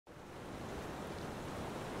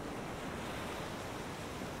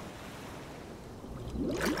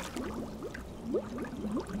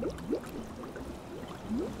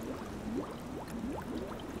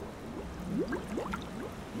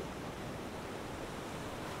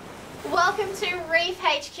Welcome to Reef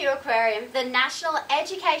HQ Aquarium, the National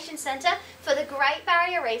Education Centre for the Great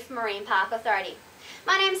Barrier Reef Marine Park Authority.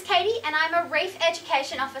 My name's Katie and I'm a Reef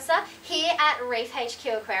Education Officer here at Reef HQ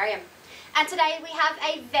Aquarium. And today we have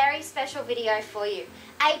a very special video for you,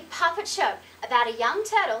 a puppet show about a young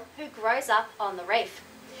turtle who grows up on the reef.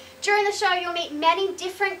 During the show you'll meet many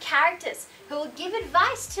different characters who will give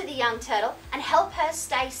advice to the young turtle and help her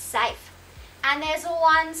stay safe. And there's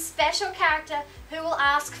one special character who will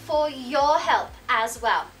ask for your help as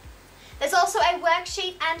well. There's also a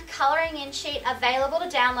worksheet and colouring in sheet available to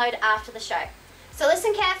download after the show. So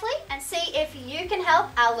listen carefully and see if you can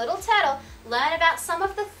help our little turtle learn about some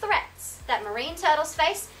of the threats that marine turtles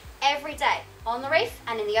face every day on the reef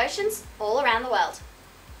and in the oceans all around the world.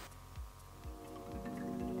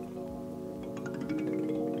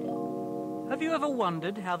 Have you ever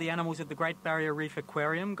wondered how the animals at the Great Barrier Reef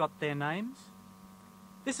Aquarium got their names?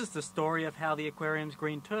 This is the story of how the aquarium's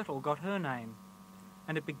green turtle got her name,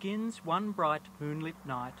 and it begins one bright moonlit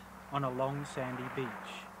night on a long sandy beach.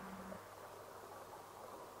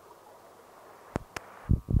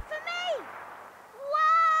 For me!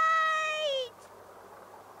 Wait!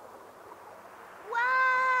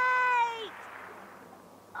 Wait!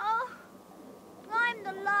 Oh, I'm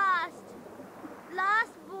the last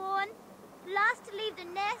born, last to leave the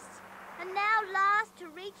nest, and now last to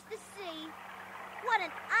reach the sea. What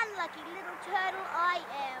an unlucky little turtle I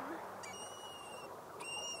am.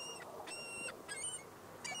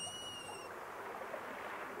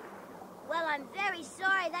 Well, I'm very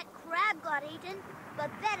sorry that crab got eaten,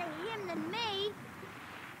 but better him than me.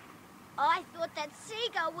 I thought that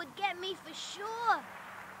seagull would get me for sure.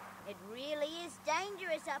 It really is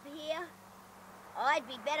dangerous up here. I'd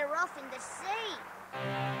be better off in the sea.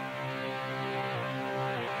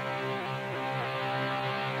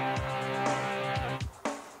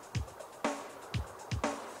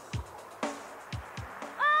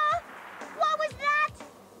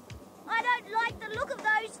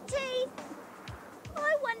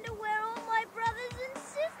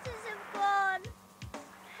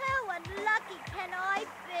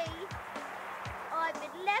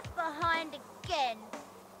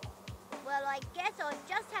 Well, I guess I'll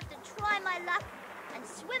just have to try my luck and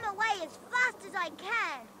swim away as fast as I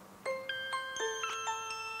can.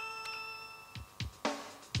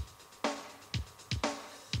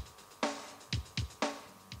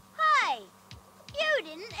 Hey, you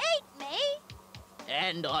didn't eat me.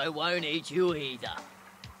 And I won't eat you either.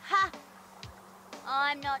 Ha!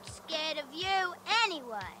 I'm not scared of you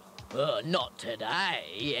anyway. Not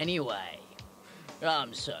today, anyway.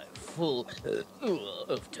 I'm so full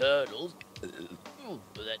of turtles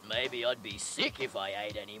that maybe I'd be sick if I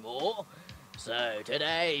ate any more. So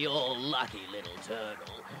today you're lucky, little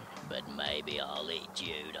turtle, but maybe I'll eat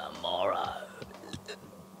you tomorrow.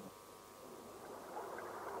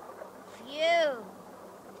 Phew,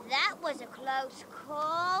 that was a close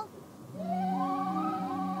call.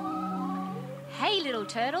 Hey, little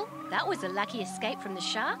turtle, that was a lucky escape from the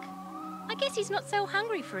shark. I guess he's not so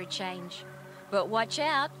hungry for a change. But watch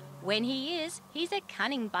out, when he is, he's a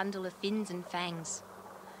cunning bundle of fins and fangs.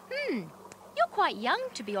 You're quite young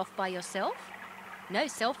to be off by yourself. No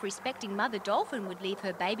self-respecting mother dolphin would leave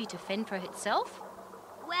her baby to fend for itself.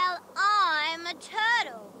 Well, I'm a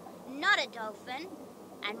turtle, not a dolphin,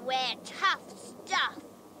 and we're tough stuff.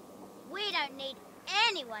 We don't need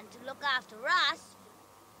anyone to look after us.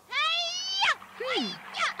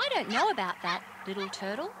 I don't know about that, little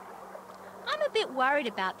turtle. I'm a bit worried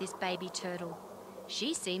about this baby turtle.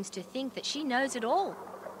 She seems to think that she knows it all.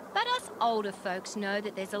 But us older folks know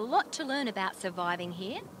that there's a lot to learn about surviving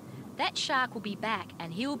here. That shark will be back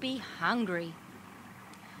and he'll be hungry.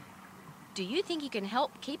 Do you think you can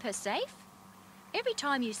help keep her safe? Every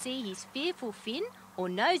time you see his fearful fin or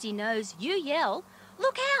nosy nose, you yell,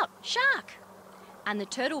 "Look out, shark!" And the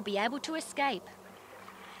turtle will be able to escape.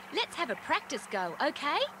 Let's have a practice go,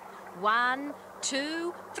 okay? 1,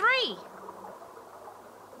 2, 3.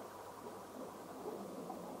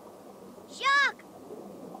 Shark!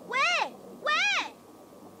 Where?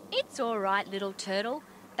 It's all right, little turtle.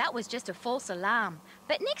 That was just a false alarm.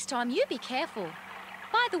 But next time, you be careful.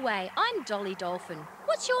 By the way, I'm Dolly Dolphin.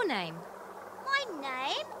 What's your name? My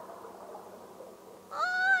name?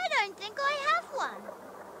 Oh, I don't think I have one.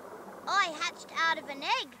 I hatched out of an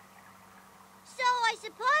egg. So I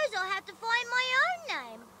suppose I'll have to find my own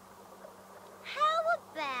name. How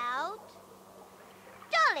about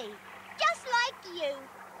Dolly, just like you?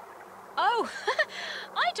 Oh,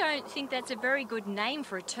 I don't think that's a very good name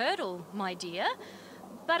for a turtle, my dear.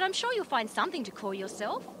 But I'm sure you'll find something to call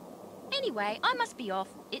yourself. Anyway, I must be off.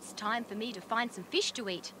 It's time for me to find some fish to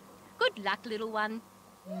eat. Good luck, little one.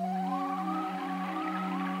 Goodbye,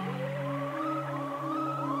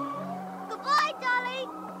 Dolly.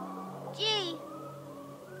 Gee,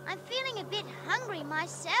 I'm feeling a bit hungry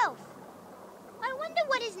myself. I wonder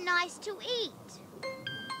what is nice to eat.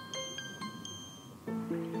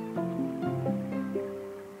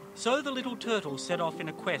 So the little turtle set off in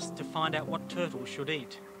a quest to find out what turtles should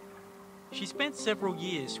eat. She spent several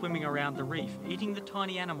years swimming around the reef, eating the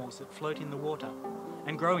tiny animals that float in the water,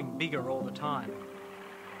 and growing bigger all the time.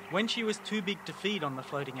 When she was too big to feed on the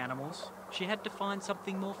floating animals, she had to find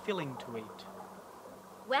something more filling to eat.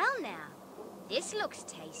 Well now, this looks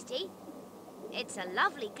tasty. It's a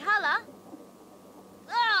lovely colour.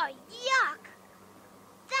 Oh, yuck!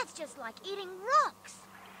 That's just like eating rocks.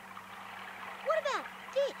 What about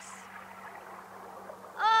this?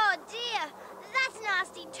 Oh dear, that's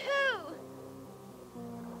nasty too.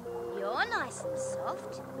 You're nice and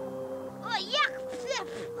soft. Oh, yuck!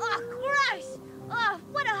 Oh, gross! Oh,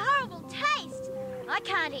 what a horrible taste! I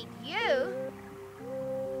can't eat you.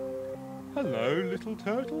 Hello, little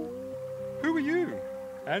turtle. Who are you?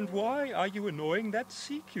 And why are you annoying that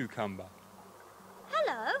sea cucumber?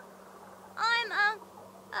 Hello. I'm,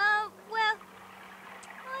 well,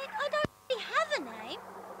 I don't really have a name,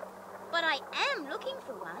 but I am looking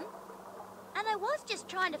for one. And I was just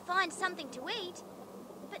trying to find something to eat,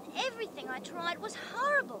 but everything I tried was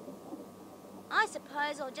horrible. I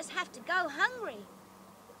suppose I'll just have to go hungry.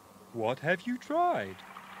 What have you tried?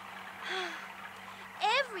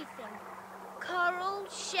 Everything. Coral,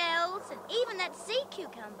 shells, and even that sea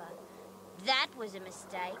cucumber. That was a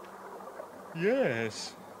mistake.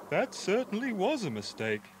 Yes, that certainly was a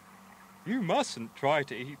mistake. You mustn't try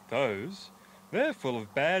to eat those. They're full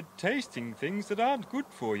of bad tasting things that aren't good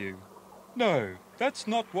for you. No, that's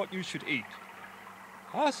not what you should eat.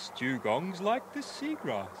 Us dugongs like this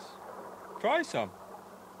seagrass. Try some.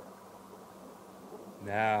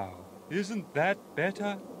 Now, isn't that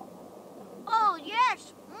better? Oh,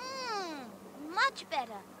 yes. Much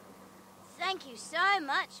better. Thank you so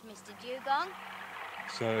much, Mr. Dugong.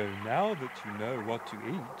 So now that you know what to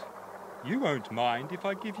eat, you won't mind if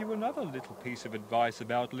I give you another little piece of advice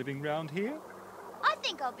about living round here? I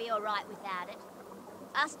think I'll be all right without it.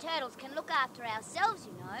 Us turtles can look after ourselves,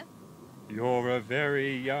 you know. You're a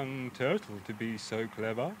very young turtle to be so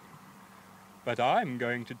clever. But I'm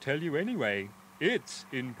going to tell you anyway. It's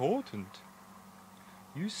important.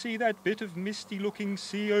 You see that bit of misty-looking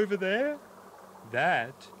sea over there?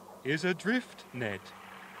 That is a drift net.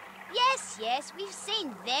 Yes, we've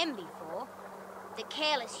seen them before. The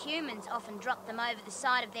careless humans often drop them over the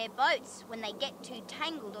side of their boats when they get too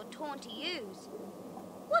tangled or torn to use.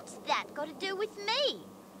 What's that got to do with me?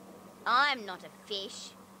 I'm not a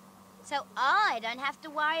fish, so I don't have to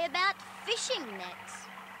worry about fishing nets.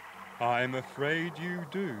 I'm afraid you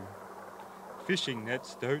do. Fishing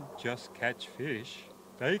nets don't just catch fish.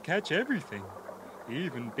 They catch everything.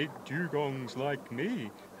 Even big dugongs like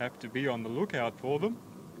me have to be on the lookout for them.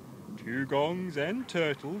 Dugongs and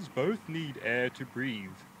turtles both need air to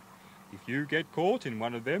breathe. If you get caught in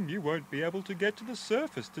one of them, you won't be able to get to the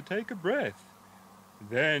surface to take a breath.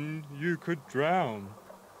 Then you could drown.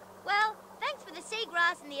 Well, thanks for the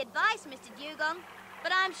seagrass and the advice, Mr. Dugong,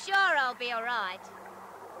 but I'm sure I'll be all right.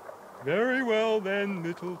 Very well then,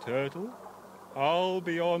 little turtle. I'll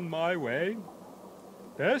be on my way.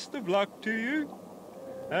 Best of luck to you.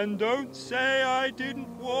 And don't say I didn't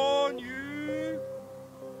warn you.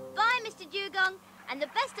 Bye, Mr. Dugong, and the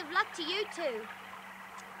best of luck to you too.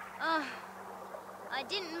 Oh, I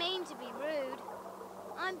didn't mean to be rude.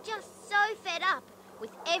 I'm just so fed up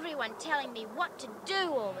with everyone telling me what to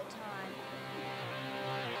do all the time.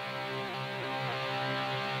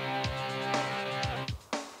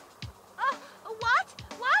 Oh, what?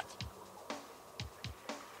 What?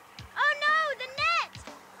 Oh no, the net!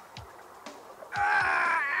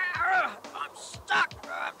 I'm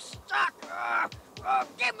stuck! Oh,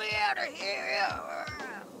 get me out of here!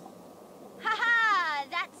 Ha-ha!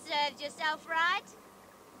 That serves yourself right.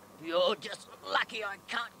 You're just lucky I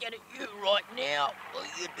can't get at you right now, or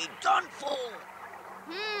you'd be done for.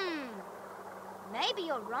 Maybe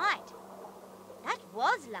you're right. That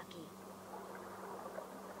was lucky.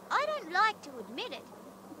 I don't like to admit it,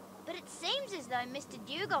 but it seems as though Mr.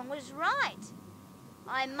 Dugong was right.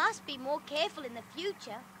 I must be more careful in the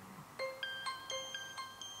future.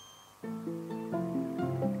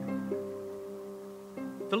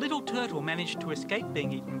 The little turtle managed to escape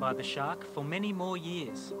being eaten by the shark for many more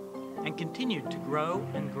years and continued to grow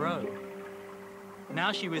and grow.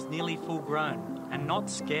 Now she was nearly full grown and not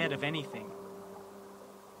scared of anything.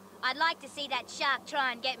 I'd like to see that shark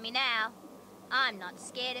try and get me now. I'm not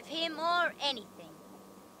scared of him or anything.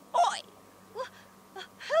 Oi!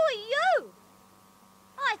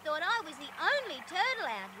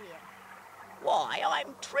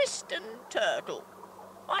 Tristan Turtle.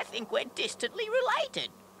 I think we're distantly related.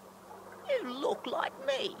 You look like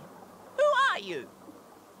me. Who are you?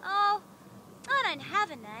 Oh, I don't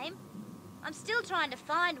have a name. I'm still trying to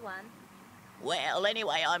find one. Well,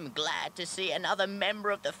 anyway, I'm glad to see another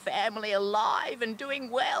member of the family alive and doing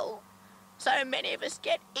well. So many of us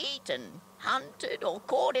get eaten, hunted, or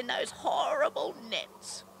caught in those horrible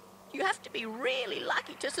nets. You have to be really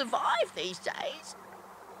lucky to survive these days.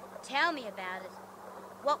 Tell me about it.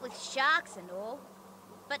 What with sharks and all.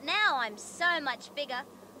 But now I'm so much bigger,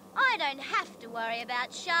 I don't have to worry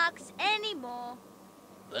about sharks anymore.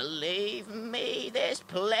 Believe me, there's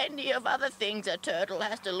plenty of other things a turtle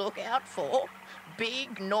has to look out for.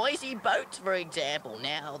 Big, noisy boats, for example.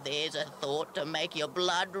 Now, there's a thought to make your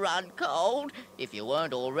blood run cold. If you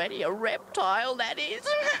weren't already a reptile, that is.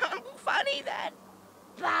 Funny, that.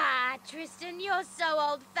 Bah, Tristan, you're so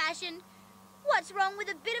old-fashioned. What's wrong with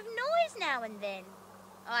a bit of noise now and then?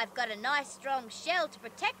 I've got a nice strong shell to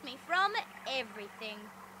protect me from everything.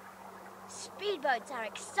 Speedboats are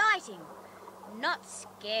exciting, not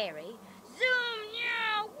scary. Zoom,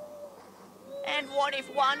 meow. And what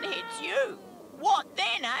if one hits you? What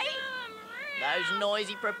then, eh? Those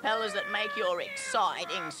noisy propellers that make your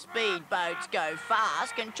exciting speedboats go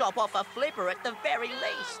fast can chop off a flipper at the very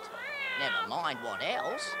least. Never mind what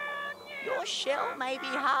else. Your shell may be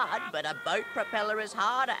hard, but a boat propeller is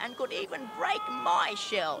harder and could even break my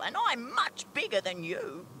shell, and I'm much bigger than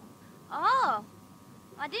you. Oh,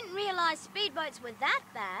 I didn't realise speedboats were that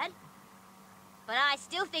bad. But I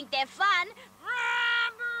still think they're fun.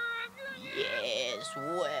 Yes,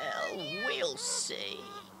 well, we'll see.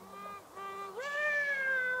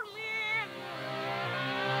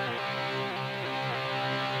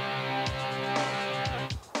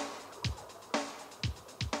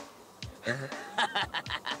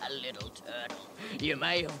 Little turtle, you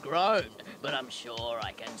may have grown, but I'm sure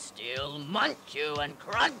I can still munch you and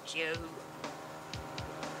crunch you.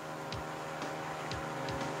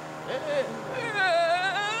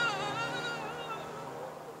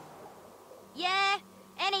 Yeah,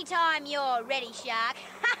 anytime you're ready, Shark.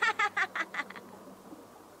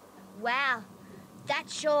 Wow, that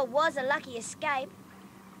sure was a lucky escape.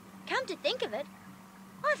 Come to think of it,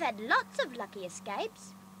 I've had lots of lucky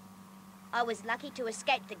escapes. I was lucky to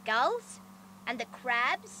escape the gulls, and the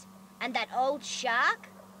crabs, and that old shark.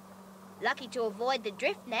 Lucky to avoid the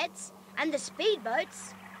drift nets, and the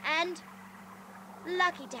speedboats, and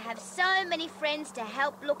lucky to have so many friends to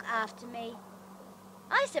help look after me.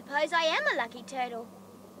 I suppose I am a lucky turtle.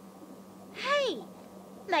 Hey,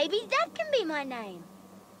 maybe that can be my name.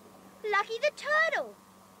 Lucky the Turtle.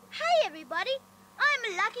 Hey, everybody,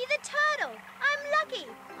 I'm Lucky the Turtle. I'm lucky.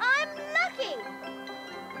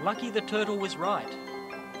 Lucky the Turtle was right.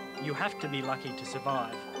 You have to be lucky to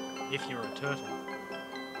survive, if you're a turtle.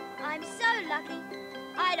 I'm so lucky,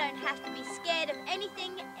 I don't have to be scared of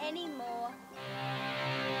anything anymore.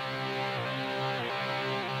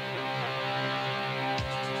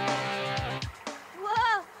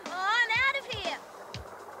 Whoa, I'm out of here.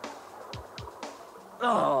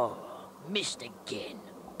 Oh, missed again.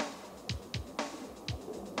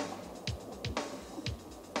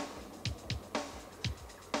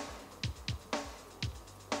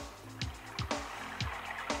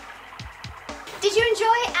 Did you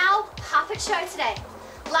enjoy our puppet show today?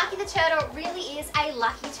 Lucky the Turtle really is a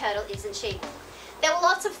lucky turtle, isn't she? There were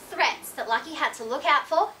lots of threats that Lucky had to look out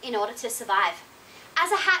for in order to survive.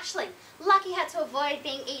 As a hatchling, Lucky had to avoid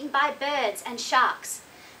being eaten by birds and sharks.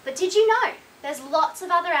 But did you know there's lots of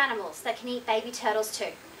other animals that can eat baby turtles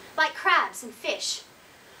too, like crabs and fish?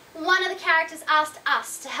 One of the characters asked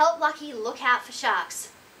us to help Lucky look out for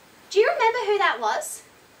sharks. Do you remember who that was?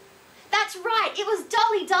 That's right, it was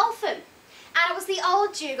Dolly Dolphin. And it was the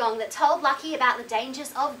old dugong that told Lucky about the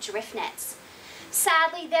dangers of drift nets.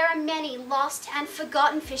 Sadly, there are many lost and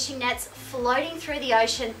forgotten fishing nets floating through the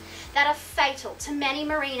ocean that are fatal to many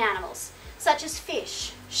marine animals, such as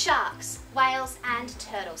fish, sharks, whales and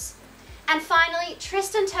turtles. And finally,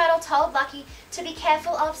 Tristan Turtle told Lucky to be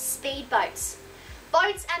careful of speedboats.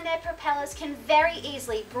 Boats and their propellers can very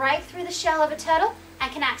easily break through the shell of a turtle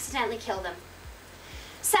and can accidentally kill them.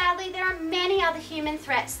 Sadly, there are many other human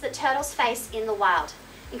threats that turtles face in the wild,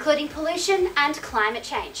 including pollution and climate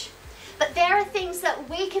change. But there are things that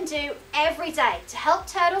we can do every day to help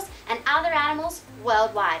turtles and other animals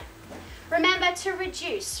worldwide. Remember to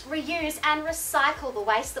reduce, reuse and recycle the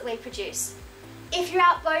waste that we produce. If you're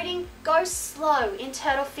out boating, go slow in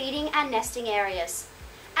turtle feeding and nesting areas.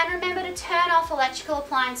 And remember to turn off electrical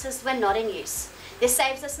appliances when not in use. This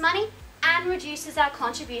saves us money and reduces our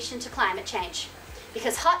contribution to climate change,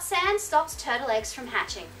 because hot sand stops turtle eggs from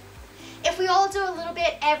hatching. If we all do a little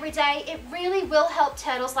bit every day, it really will help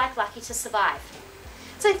turtles like Lucky to survive.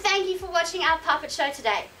 So thank you for watching our puppet show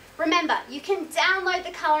today. Remember, you can download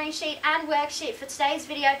the colouring sheet and worksheet for today's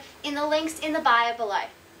video in the links in the bio below.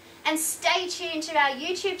 And stay tuned to our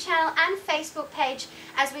YouTube channel and Facebook page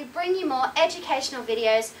as we bring you more educational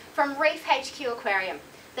videos from Reef HQ Aquarium,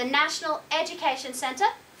 the National Education Centre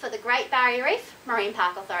for the Great Barrier Reef Marine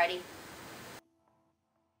Park Authority.